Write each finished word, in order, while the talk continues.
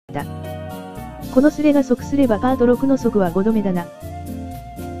だ。このスレが即すればパート6の即は5度目だな。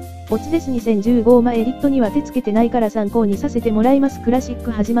オツです2015エディットには手つけてないから参考にさせてもらいます。クラシッ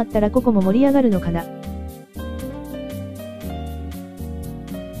ク始まったらここも盛り上がるのかな。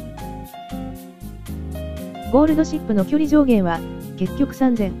ゴールドシップの距離上限は、結局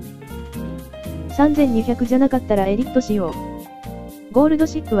3000。3200じゃなかったらエディットしよう。ゴールド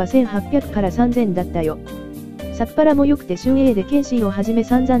シップは1800から3000だったよ。サクパラも良くて旬 A でケンシーをはじめ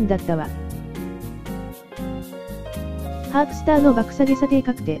散々だったわ。ハープスターの爆下げ査定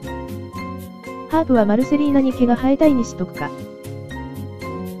確定。ハープはマルセリーナに毛が生えたいにしとくか。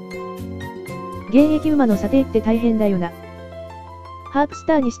現役馬の査定って大変だよな。ハープス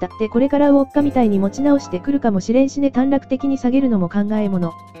ターにしたってこれからウォッカみたいに持ち直してくるかもしれんしね。短絡的に下げるのも考えも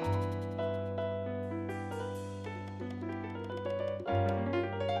の。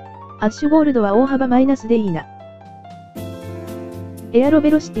アッシュゴールドは大幅マイナスでいいな。エアロベ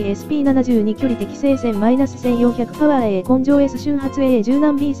ロシティ SP72 距離適正線 -1400 パワー A 根性 S 瞬発 A 柔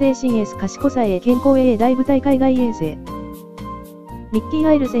軟 B 精神 S 賢さ A 健康 A 大部隊海外衛星ミッキー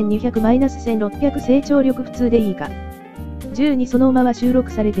アイル1200 -1600 成長力普通でいいか。12その馬は収録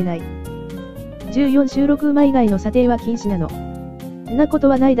されてない。14収録馬以外の査定は禁止なの。んなこと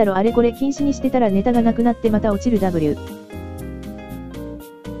はないだろ。あれこれ禁止にしてたらネタがなくなってまた落ちる W。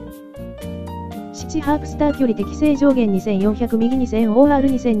ハープスター距離適正上限2400右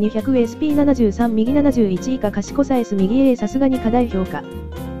 2000OR2200SP73 右71以下賢さ S 右 A さすがに課題評価。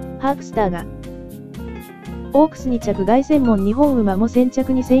ハープスターがオークス2着凱旋門日本馬も先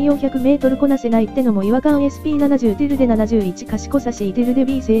着に1400メートルこなせないってのも違和感。 SP70 テルで71賢さ C テルで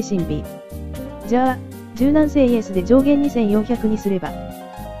B 精神 B。じゃあ柔軟性 S で上限2400にすれば。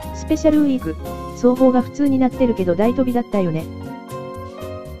スペシャルウィーク双方が普通になってるけど大飛びだったよね。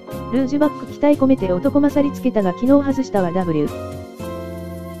ルージュバック期待込めて男勝りつけたが昨日外したわ W。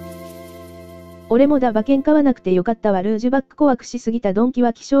俺もだ馬券買わなくてよかったわ。ルージュバック怖くしすぎたドンキ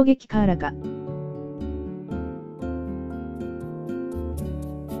は気象撃カーラか。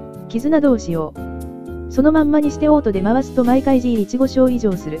絆どうしよう。そのまんまにしてオートで回すと毎回 G15 勝以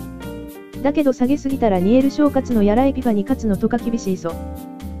上する。だけど下げすぎたらニエル賞勝つのやらエピファに勝つのとか厳しいぞ。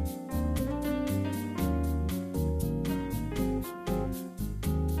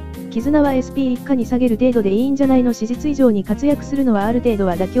絆は SP 一下に下げる程度でいいんじゃないの。史実以上に活躍するのはある程度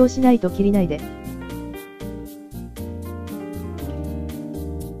は妥協しないと切りないで。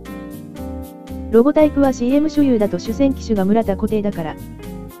ロゴタイプは CM 所有だと主戦機種が村田固定だから。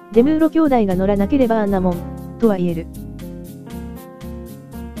デムーロ兄弟が乗らなければあんなもん、とは言える。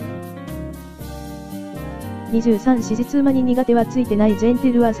23史実馬に苦手はついてないジェン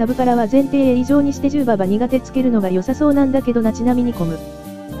テルはサブからは前提へ以上にして10馬場苦手つけるのが良さそうなんだけどな。ちなみにコム。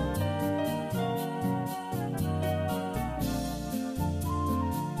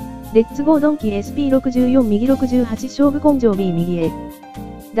レッツゴードンキ SP64 右68勝負根性 B 右 A。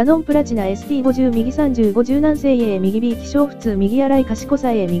ダノンプラチナ SP50 右35柔軟性 A 右 B 気象普通右荒い賢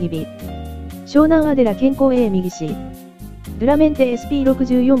さ A 右 B。湘南アデラ健康 A 右 C。ドゥラメンテ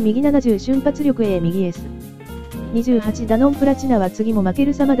SP64 右70瞬発力 A 右 S。28ダノンプラチナは次も負け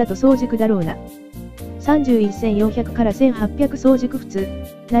る様だと早熟だろうな。31,400から1800早熟普通。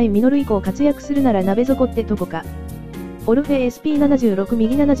ないミノル以降活躍するなら鍋底ってとこか。オルフェ SP76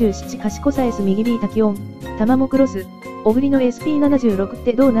 右77賢さ S 右 B タキオン、タマモクロス、オグリの SP76 っ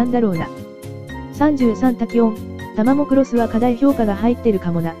てどうなんだろうな。33タキオン、タマモクロスは課題評価が入ってる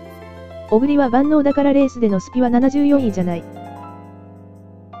かもな。オグリは万能だからレースでのスピは74位じゃない。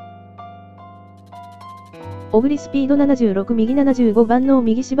オグリスピード76右75万能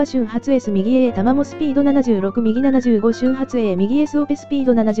右芝瞬発 S 右 A タマモスピード76右75瞬発 A 右 S オペスピー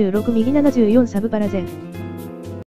ド76右74サブパラゼン。